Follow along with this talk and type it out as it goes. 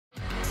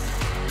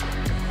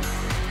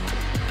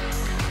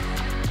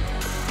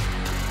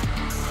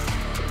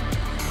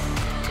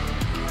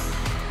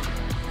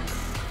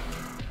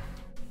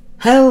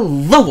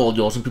Hello all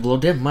you awesome people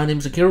out there, my name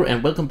is Takeru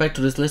and welcome back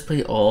to this Let's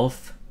Play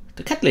of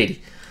the Cat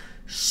Lady.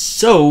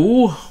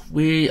 So,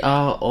 we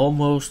are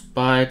almost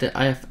by the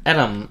Eye of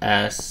Adam,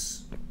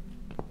 as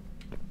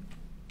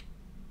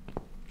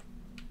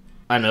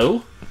I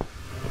know.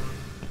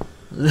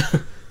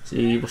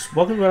 See, he was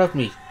walking right at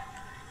me.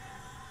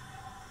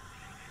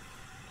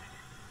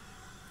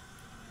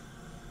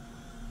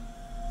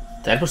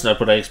 That was not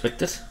what I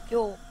expected.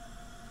 You're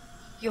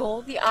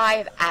the Eye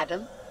of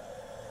Adam?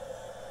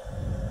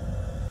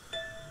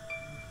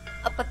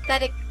 A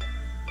pathetic,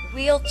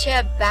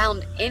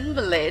 wheelchair-bound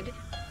invalid?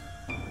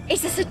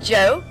 Is this a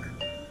joke?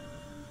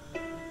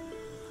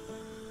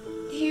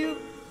 Do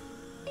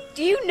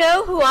you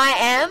know who I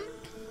am?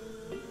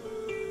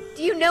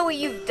 Do you know what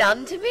you've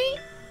done to me?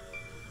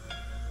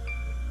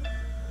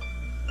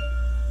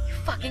 You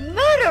fucking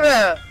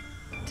murderer!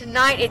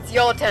 Tonight it's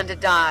your turn to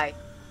die.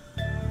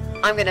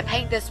 I'm gonna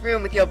paint this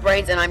room with your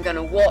brains and I'm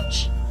gonna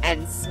watch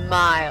and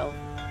smile.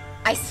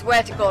 I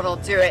swear to God I'll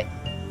do it.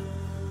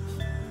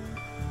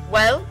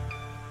 Well,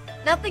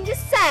 nothing to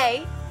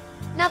say?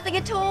 Nothing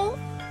at all?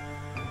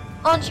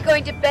 Aren't you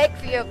going to beg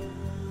for your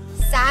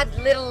sad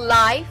little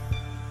life?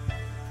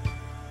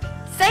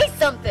 Say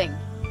something!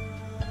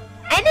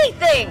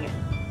 Anything!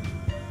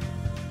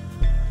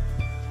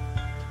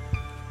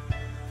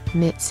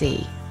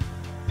 Mitzi,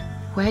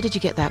 where did you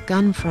get that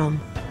gun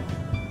from?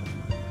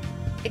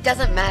 It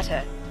doesn't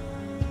matter.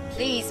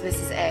 Please,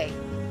 Mrs. A.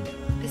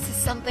 This is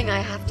something I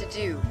have to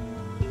do.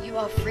 You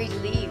are free to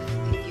leave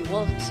if you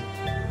want.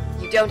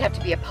 You don't have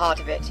to be a part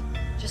of it.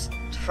 Just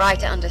try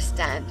to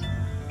understand.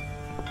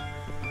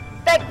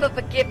 Beg for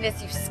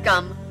forgiveness, you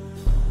scum.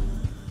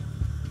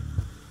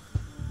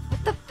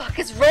 What the fuck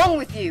is wrong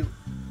with you?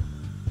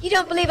 You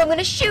don't believe I'm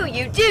gonna shoot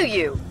you, do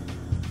you?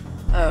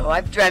 Oh,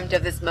 I've dreamt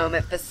of this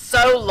moment for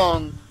so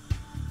long.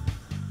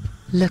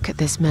 Look at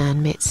this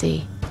man,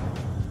 Mitzi.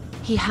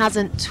 He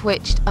hasn't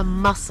twitched a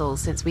muscle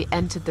since we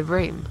entered the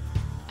room.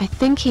 I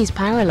think he's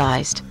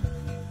paralyzed.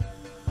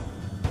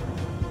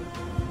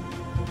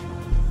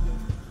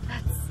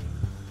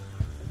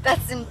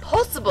 That's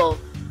impossible.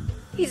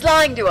 He's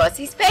lying to us.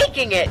 He's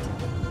faking it.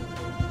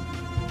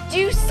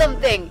 Do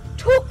something.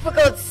 Talk, for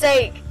God's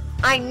sake.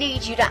 I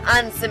need you to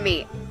answer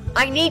me.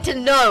 I need to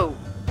know.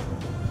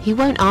 He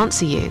won't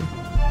answer you.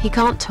 He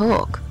can't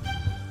talk.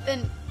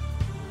 Then,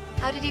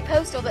 how did he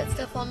post all that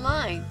stuff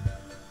online?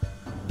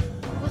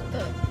 What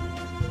the?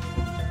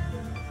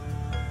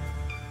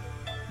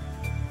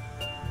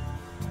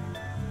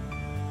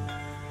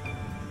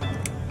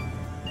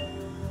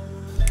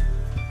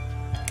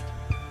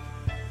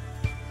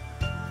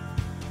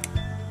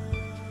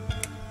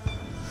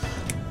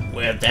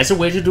 Well, that's a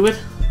way to do it.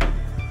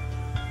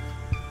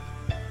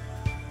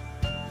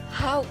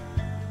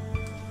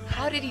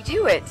 How did he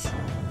do it?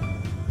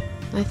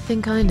 I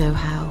think I know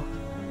how.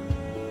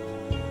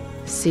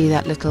 See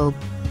that little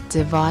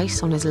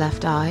device on his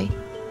left eye?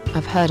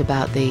 I've heard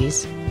about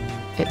these.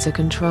 It's a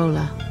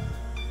controller.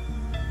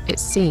 It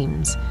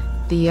seems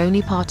the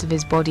only part of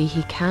his body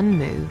he can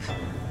move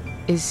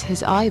is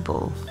his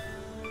eyeball.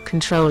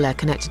 Controller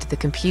connected to the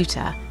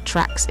computer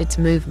tracks its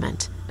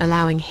movement,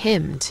 allowing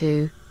him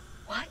to...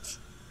 What?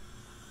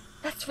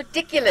 That's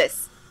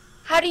ridiculous.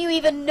 How do you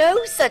even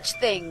know such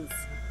things?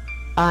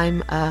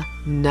 I'm a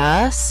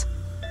nurse?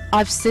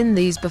 I've seen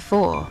these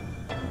before.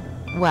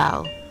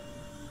 Well,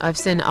 I've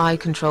seen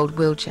eye-controlled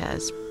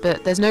wheelchairs,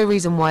 but there's no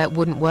reason why it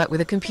wouldn't work with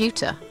a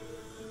computer.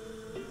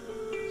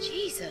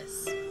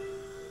 Jesus.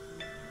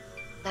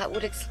 That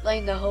would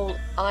explain the whole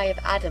Eye of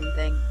Adam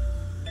thing.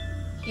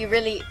 He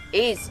really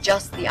is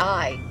just the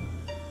eye.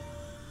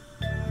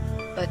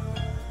 But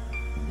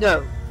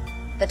no,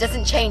 that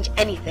doesn't change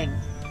anything.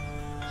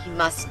 He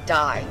must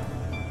die.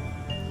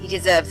 He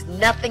deserves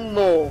nothing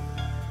more.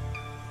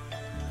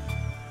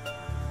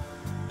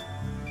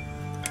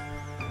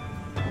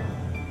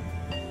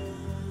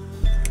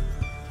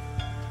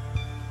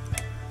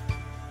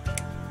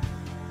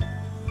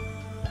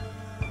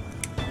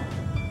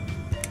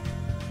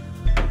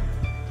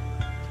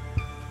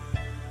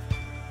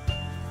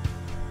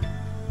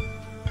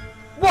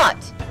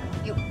 What?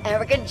 You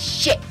arrogant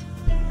shit!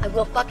 I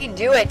will fucking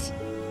do it!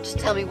 Just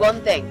tell me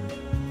one thing.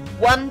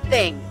 One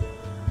thing.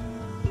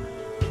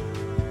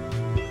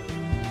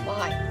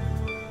 Why?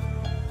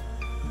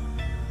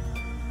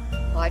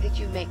 Why did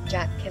you make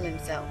Jack kill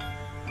himself?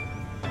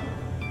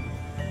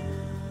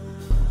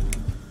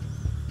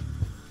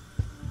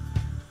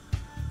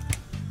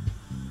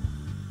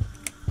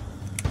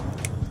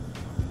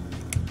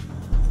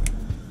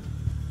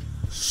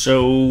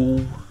 So...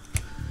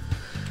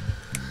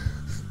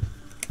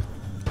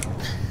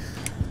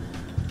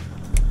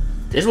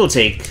 this will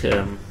take...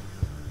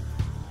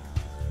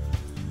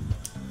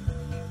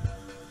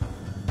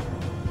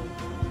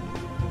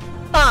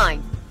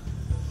 Fine.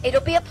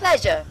 It'll be a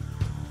pleasure.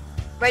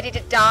 Ready to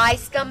die,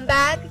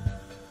 scumbag?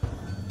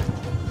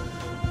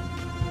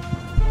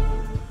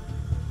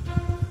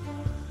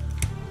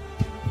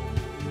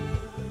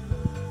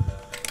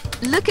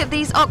 Look at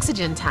these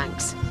oxygen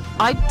tanks.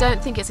 I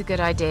don't think it's a good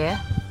idea.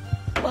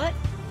 What?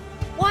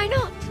 Why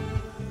not?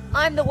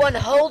 I'm the one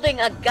holding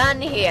a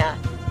gun here.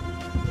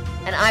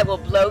 And I will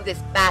blow this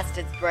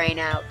bastard's brain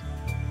out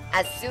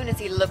as soon as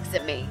he looks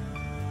at me.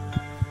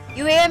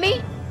 You hear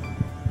me?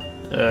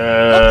 Look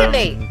at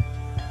me.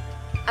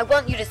 I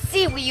want you to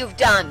see what you've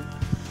done.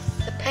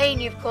 The pain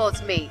you've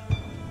caused me.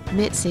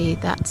 Mitzi,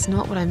 that's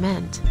not what I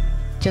meant.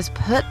 Just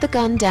put the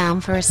gun down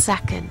for a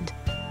second.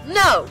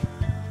 No!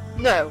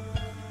 No.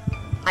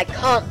 I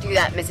can't do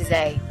that, Mrs.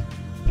 A.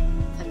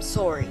 I'm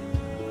sorry.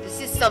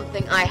 This is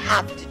something I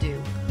have to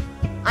do.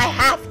 I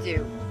have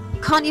to.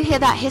 Can't you hear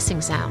that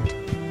hissing sound?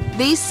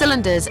 These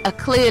cylinders are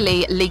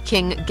clearly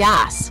leaking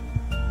gas.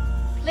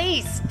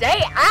 Please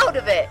stay out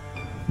of it.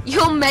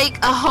 You'll make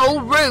a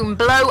whole room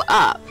blow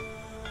up.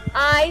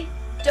 I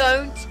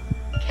don't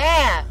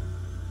care.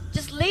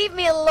 Just leave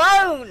me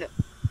alone.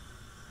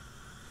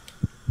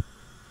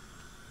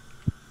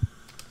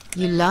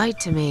 You lied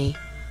to me.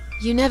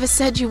 You never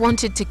said you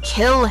wanted to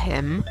kill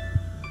him.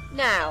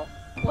 Now,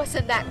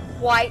 wasn't that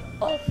quite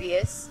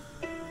obvious?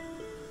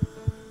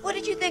 What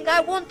did you think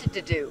I wanted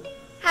to do?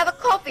 Have a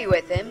coffee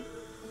with him?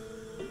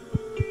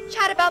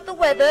 Chat about the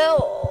weather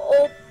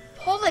or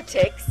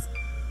politics?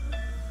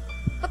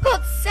 For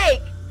God's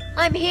sake,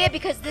 I'm here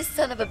because this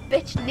son of a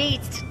bitch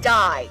needs to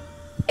die.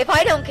 If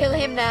I don't kill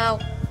him now,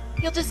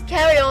 he'll just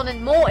carry on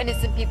and more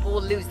innocent people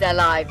will lose their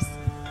lives.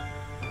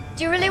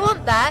 Do you really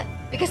want that?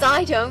 Because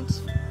I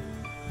don't.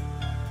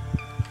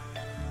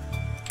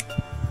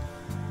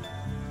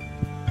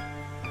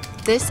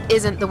 This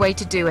isn't the way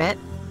to do it.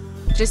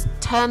 Just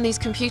turn these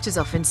computers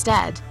off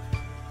instead.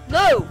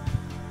 No!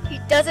 He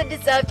doesn't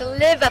deserve to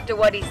live after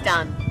what he's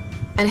done.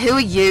 And who are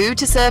you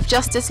to serve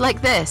justice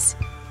like this?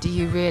 Do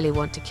you really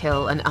want to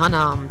kill an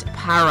unarmed,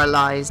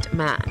 paralyzed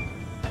man?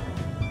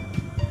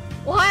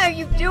 Why are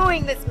you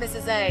doing this,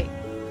 Mrs. A?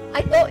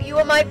 I thought you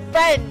were my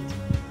friend.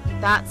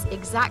 That's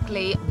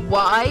exactly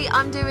why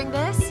I'm doing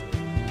this.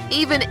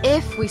 Even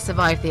if we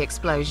survive the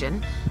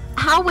explosion,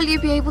 how will you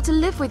be able to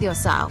live with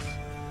yourself?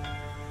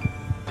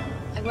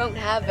 I won't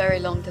have very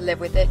long to live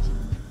with it.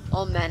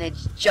 I'll manage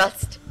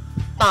just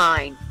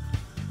fine.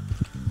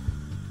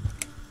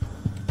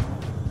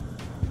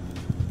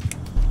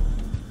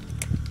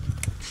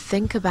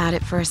 Think about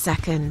it for a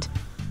second.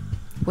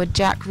 Would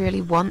Jack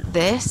really want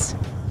this?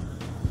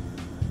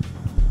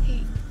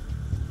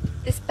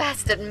 This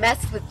bastard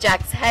messed with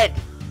Jack's head.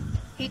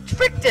 He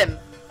tricked him.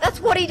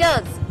 That's what he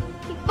does.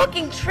 He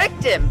fucking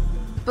tricked him.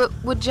 But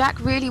would Jack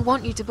really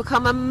want you to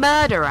become a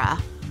murderer?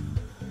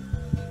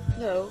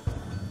 No.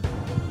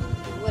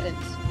 He wouldn't.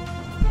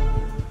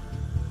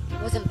 He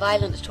wasn't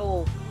violent at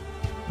all.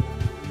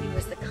 He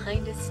was the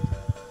kindest,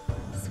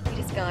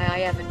 sweetest guy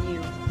I ever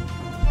knew.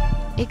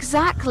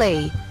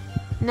 Exactly.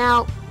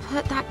 Now,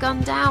 put that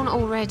gun down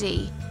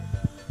already.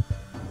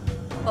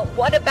 But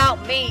what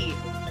about me?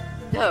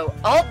 No,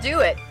 I'll do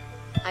it.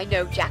 I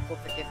know Jack will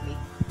forgive me.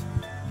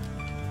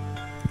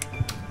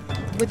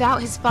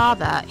 Without his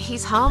father,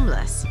 he's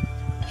harmless.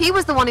 He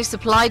was the one who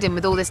supplied him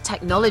with all this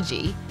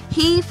technology.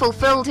 He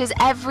fulfilled his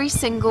every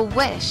single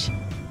wish.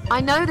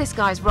 I know this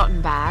guy's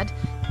rotten bad.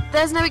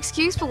 There's no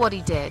excuse for what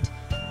he did.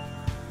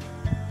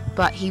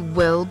 But he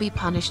will be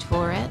punished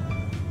for it.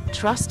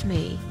 Trust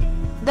me.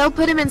 They'll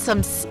put him in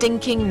some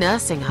stinking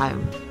nursing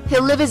home.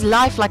 He'll live his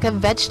life like a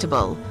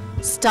vegetable,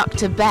 stuck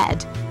to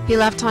bed.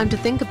 He'll have time to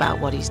think about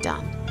what he's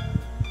done.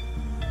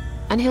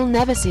 And he'll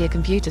never see a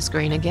computer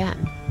screen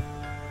again.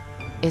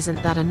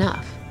 Isn't that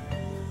enough?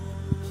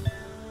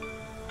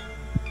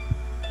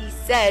 He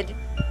said,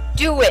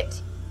 do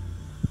it!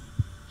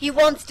 He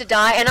wants to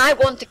die and I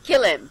want to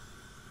kill him.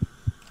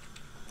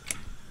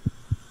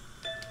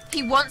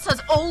 He wants us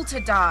all to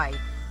die.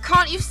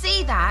 Can't you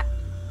see that?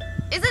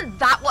 Isn't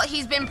that what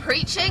he's been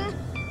preaching?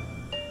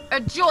 A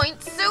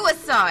joint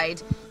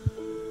suicide.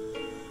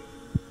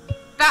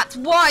 That's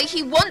why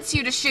he wants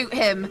you to shoot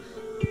him.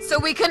 So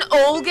we can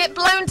all get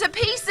blown to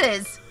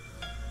pieces.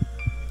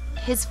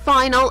 His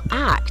final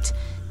act.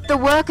 The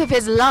work of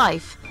his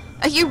life.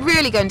 Are you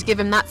really going to give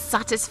him that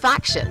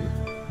satisfaction?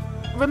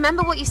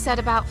 Remember what you said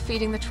about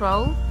feeding the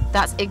troll?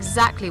 That's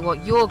exactly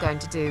what you're going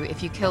to do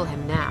if you kill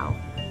him now.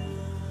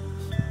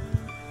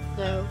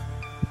 No.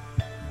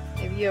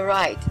 Maybe you're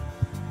right.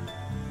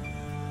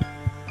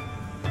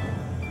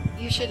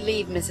 You should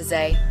leave, Mrs.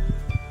 A.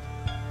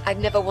 I'd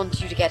never want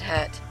you to get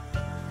hurt.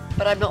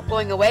 But I'm not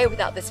going away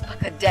without this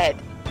fucker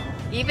dead.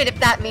 Even if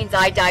that means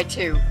I die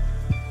too.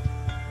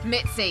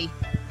 Mitzi,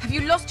 have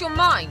you lost your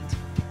mind?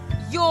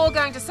 You're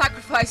going to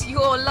sacrifice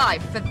your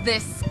life for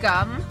this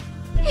scum?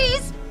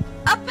 He's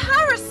a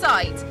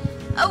parasite!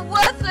 A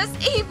worthless,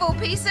 evil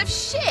piece of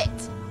shit!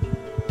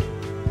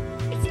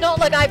 It's not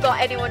like I've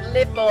got anyone to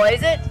live for,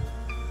 is it?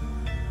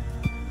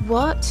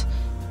 What?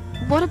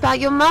 What about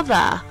your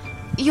mother?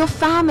 Your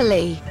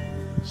family?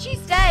 She's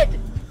dead!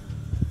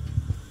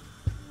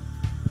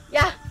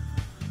 Yeah,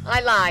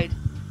 I lied.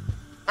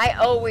 I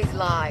always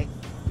lie.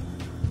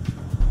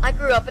 I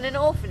grew up in an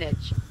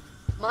orphanage.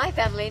 My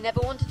family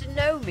never wanted to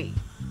know me.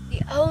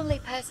 The only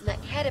person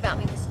that cared about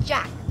me was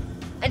Jack.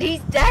 And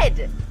he's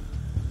dead!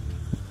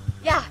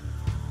 Yeah,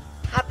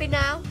 happy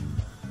now?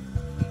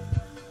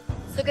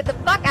 So So get the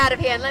fuck out of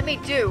here and let me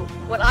do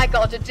what I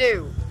got to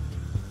do.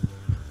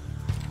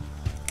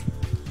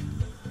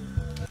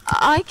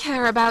 I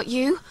care about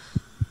you.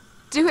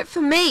 Do it for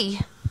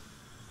me.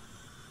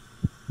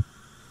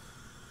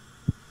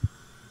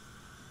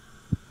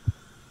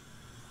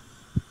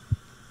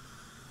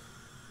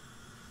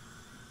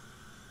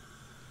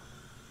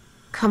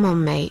 Come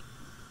on, mate.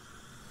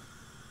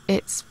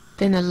 It's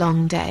been a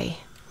long day.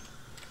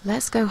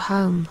 Let's go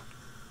home.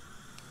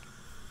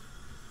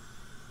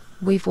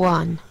 We've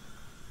won.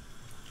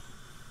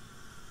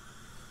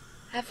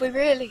 Have we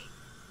really?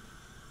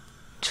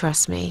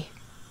 Trust me.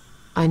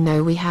 I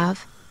know we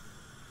have.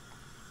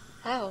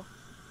 How?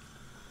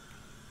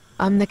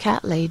 I'm the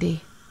cat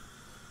lady.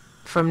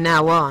 From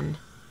now on,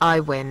 I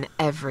win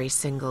every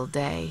single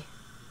day.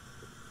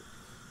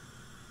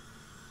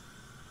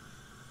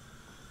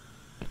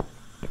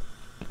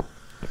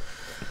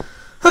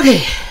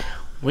 Okay,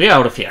 we're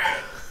out of here.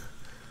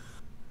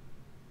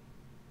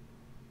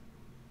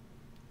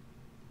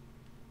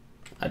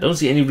 I don't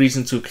see any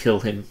reason to kill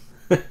him.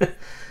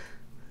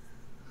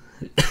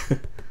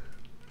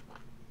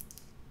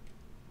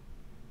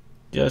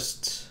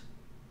 Just...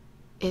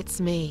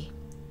 It's me,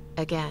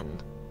 again,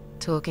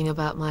 talking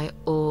about my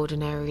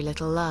ordinary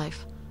little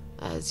life,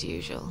 as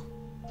usual.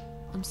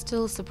 I'm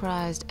still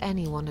surprised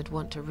anyone would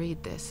want to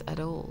read this at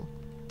all.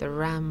 The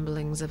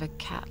ramblings of a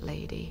cat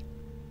lady.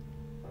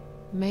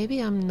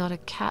 Maybe I'm not a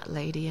cat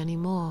lady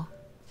anymore.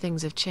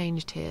 Things have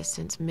changed here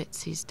since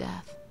Mitzi's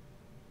death.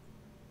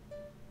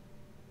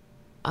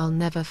 I'll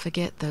never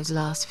forget those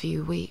last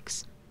few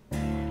weeks.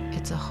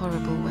 It's a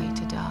horrible way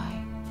to die.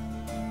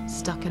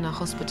 Stuck in a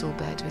hospital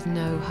bed with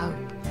no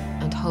hope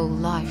and whole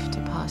life to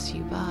pass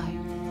you by.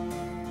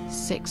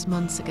 6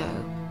 months ago,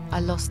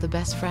 I lost the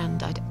best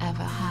friend I'd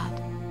ever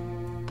had.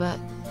 But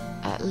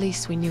at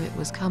least we knew it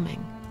was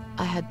coming.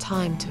 I had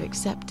time to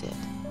accept it,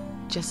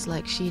 just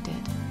like she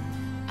did.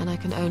 And I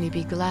can only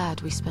be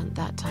glad we spent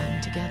that time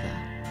together.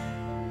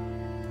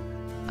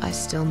 I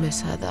still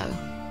miss her though,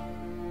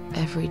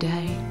 every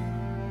day.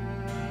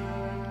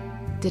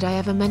 Did I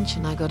ever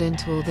mention I got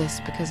into all this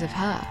because of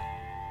her?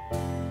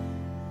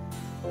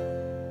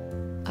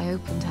 I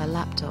opened her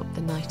laptop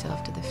the night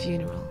after the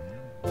funeral,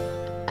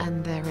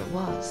 and there it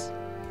was.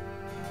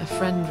 A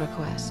friend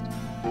request,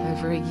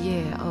 over a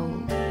year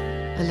old.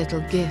 A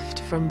little gift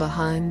from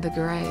behind the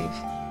grave.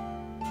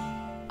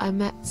 I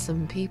met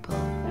some people.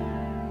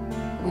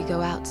 We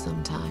go out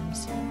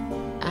sometimes,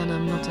 and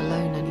I'm not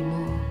alone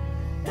anymore.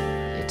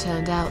 It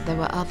turned out there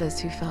were others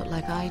who felt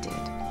like I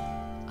did.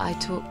 I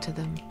talked to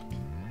them,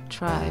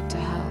 tried to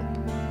help.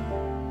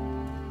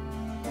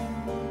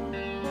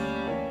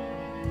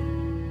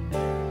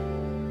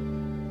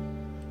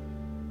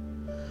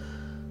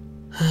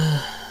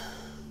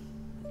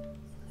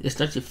 It's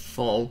not your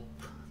fault,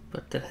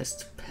 but that has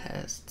to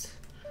pass.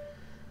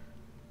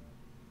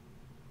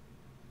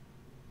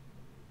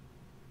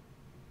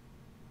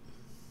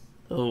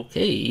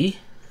 Okay.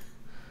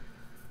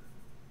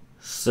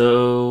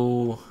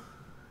 So...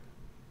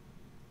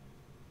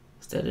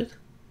 is that it?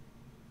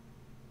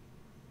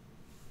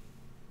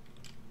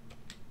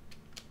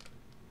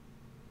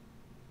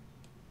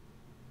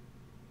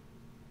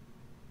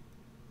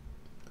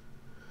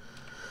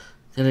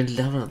 Then a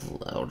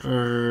little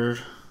louder.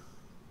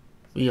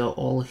 We are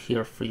all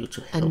here for you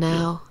to help. And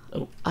now,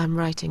 you. Oh. I'm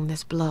writing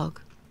this blog.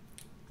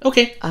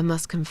 Okay. I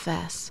must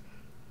confess,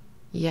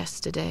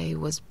 yesterday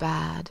was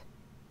bad.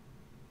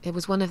 It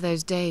was one of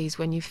those days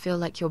when you feel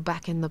like you're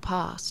back in the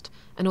past,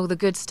 and all the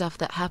good stuff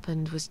that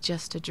happened was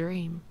just a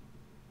dream.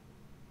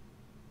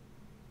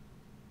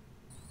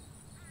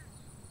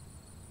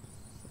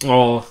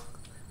 Oh,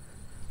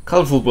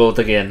 colorful world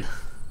again.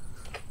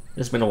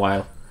 It's been a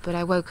while. But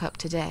I woke up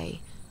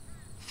today,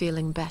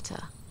 feeling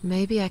better.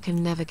 Maybe I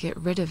can never get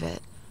rid of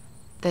it.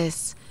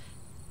 This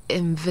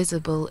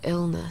invisible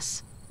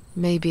illness.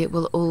 Maybe it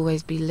will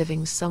always be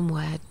living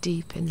somewhere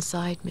deep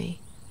inside me.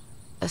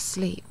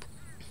 Asleep.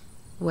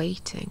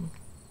 Waiting.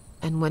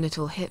 And when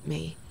it'll hit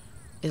me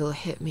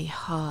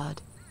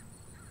hard.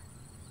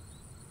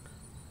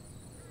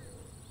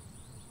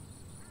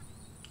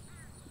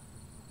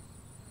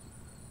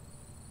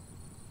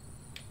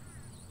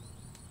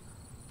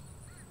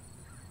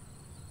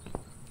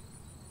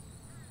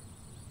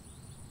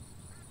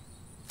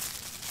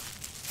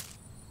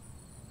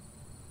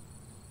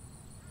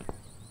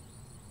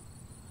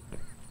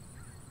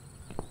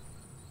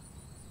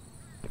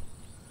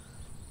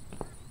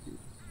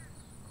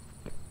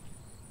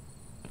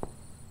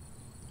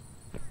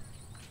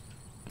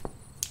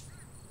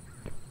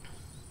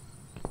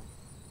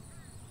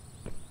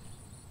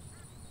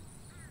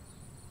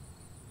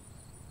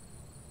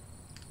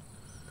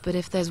 But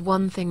if there's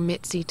one thing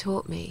Mitzi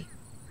taught me,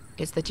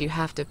 it's that you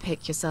have to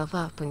pick yourself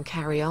up and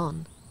carry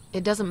on.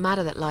 It doesn't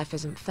matter that life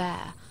isn't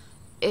fair.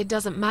 It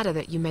doesn't matter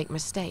that you make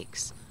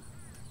mistakes.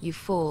 You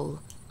fall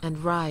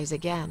and rise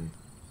again.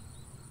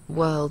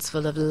 Worlds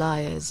full of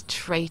liars,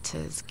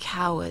 traitors,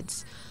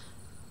 cowards.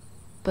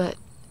 But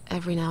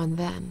every now and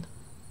then,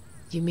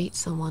 you meet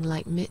someone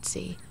like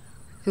Mitzi,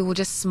 who will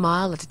just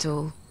smile at it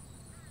all.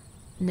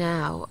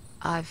 Now,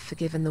 I've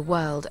forgiven the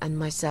world and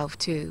myself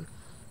too.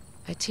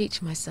 I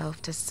teach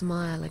myself to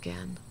smile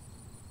again.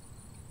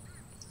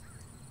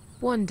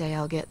 One day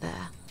I'll get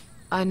there.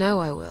 I know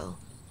I will.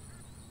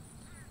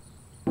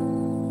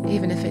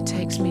 Even if it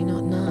takes me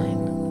not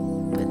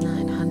 9, but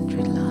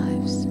 900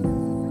 lives.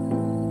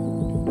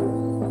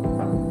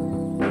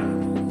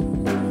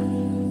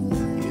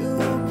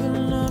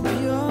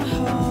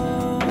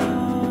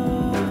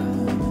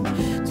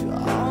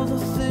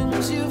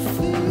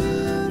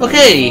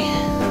 Okay,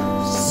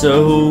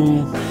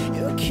 so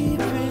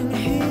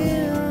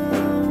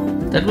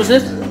that was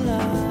it.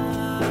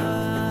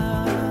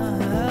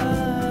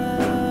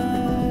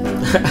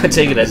 I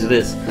take it as it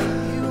is.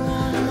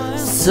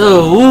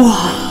 So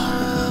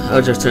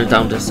I'll just turn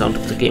down the sound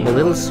of the game a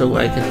little so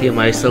I can hear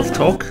myself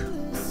talk.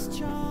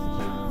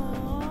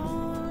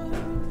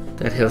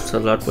 That helps a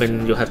lot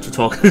when you have to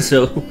talk.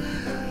 So,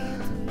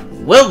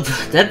 well,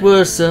 that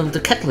was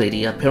the cat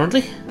lady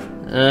apparently.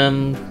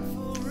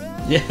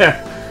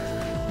 Yeah.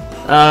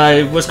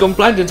 I was going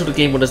blind into the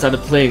game when I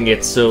started playing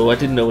it, so I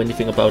didn't know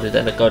anything about it,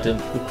 and I got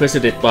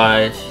requested it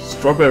by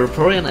Strawberry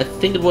Porian, I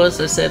think it was,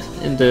 I said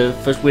in the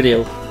first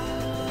video.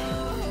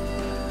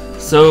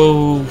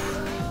 So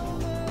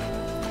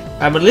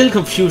I'm a little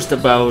confused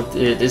about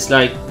it. It's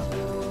like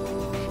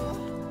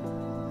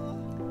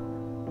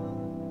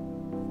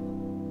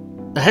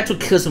I had to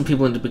kill some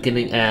people in the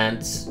beginning,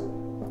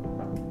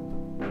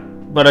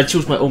 but I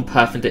chose my own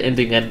path in the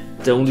ending, and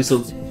the only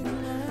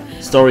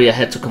story I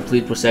had to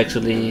complete was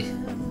actually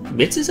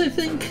Mitzi's, I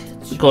think,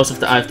 because of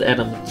the Eye of the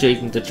Atom,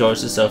 taking the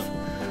choices of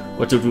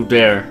what to do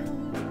there,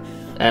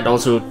 and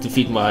also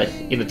defeat my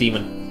inner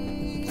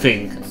demon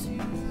thing.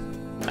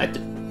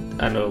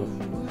 I know.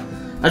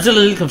 I'm still a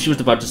little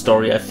confused about the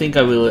story. I think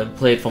I will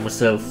play it for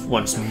myself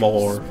once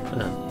more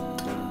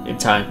in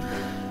time.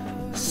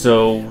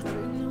 So,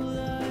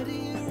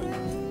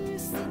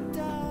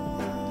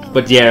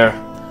 but yeah,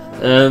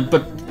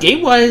 but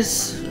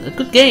game-wise, a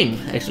good game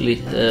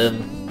actually.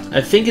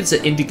 I think it's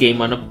an indie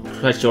game. I'm not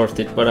quite sure of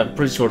it, but I'm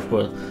pretty sure it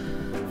will.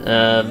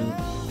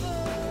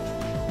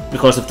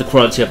 Because of the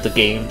quality of the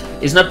game.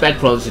 It's not bad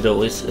quality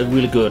though. It's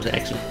really good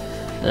actually.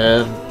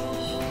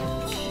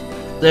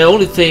 The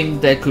only thing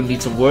that could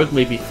need some work,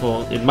 maybe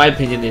in my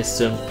opinion, is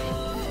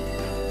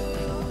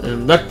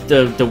not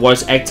the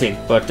voice acting,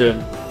 but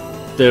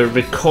the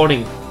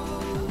recording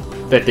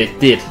that they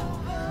did.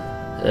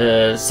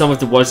 Some of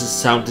the voices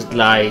sounded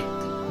like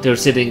they were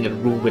sitting in a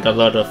room with a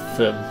lot of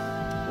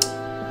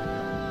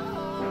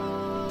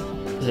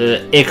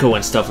echo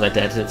and stuff like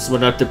that. It was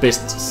not the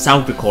best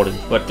sound recording,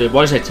 but the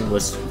voice acting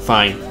was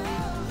fine.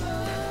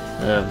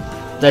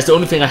 That's the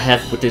only thing I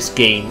have with this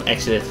game,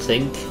 actually, I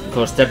think,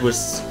 because that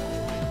was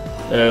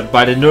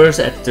by the nurse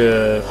at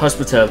the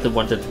hospital, the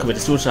one that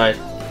committed suicide,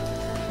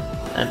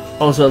 and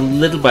also a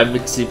little by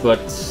Mitzi,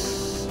 but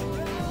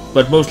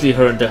mostly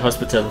her in the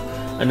hospital.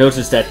 I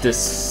noticed that the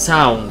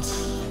sound,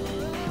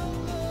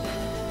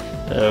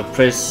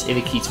 press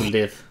any key to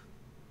live.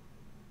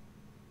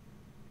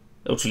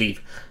 Oh, to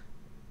leave.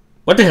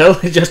 What the hell?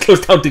 It just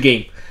closed down the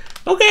game.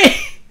 Okay!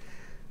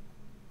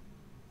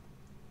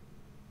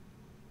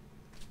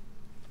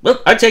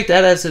 Well, I take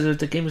that as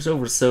the game is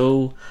over,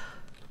 so...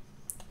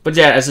 But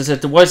yeah, as I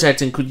said, the voice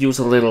acting could use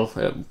a little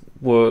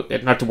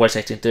work. Not the voice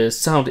acting, the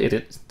sound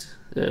edit.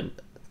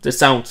 The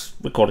sound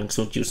recording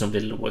could use some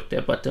little work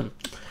there, but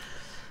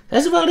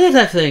that's about it,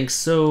 I think.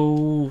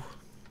 So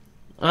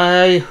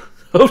I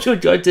hope you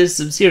enjoyed this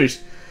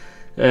series.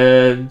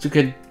 You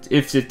can,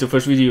 if the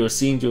first video you've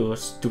seen, you're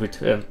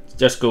stupid,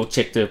 just go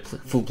check the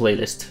full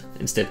playlist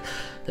instead.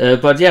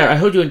 But yeah, I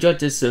hope you enjoyed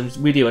this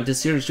video and this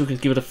series. You can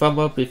give it a thumb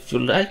up if you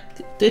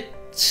liked it.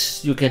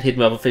 You can hit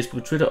me up on Facebook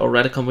and Twitter, or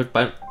write a comment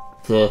by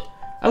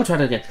I'll try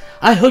that again.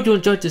 I hope you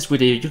enjoyed this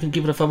video. You can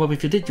give it a thumb up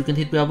if you did. You can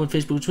hit me up on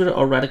Facebook and Twitter,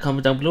 or write a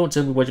comment down below and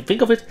tell me what you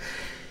think of it.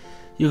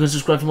 You can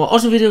subscribe for more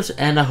awesome videos,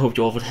 and I hope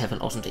you all will have an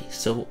awesome day.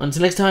 So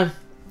until next time,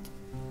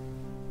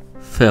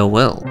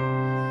 farewell.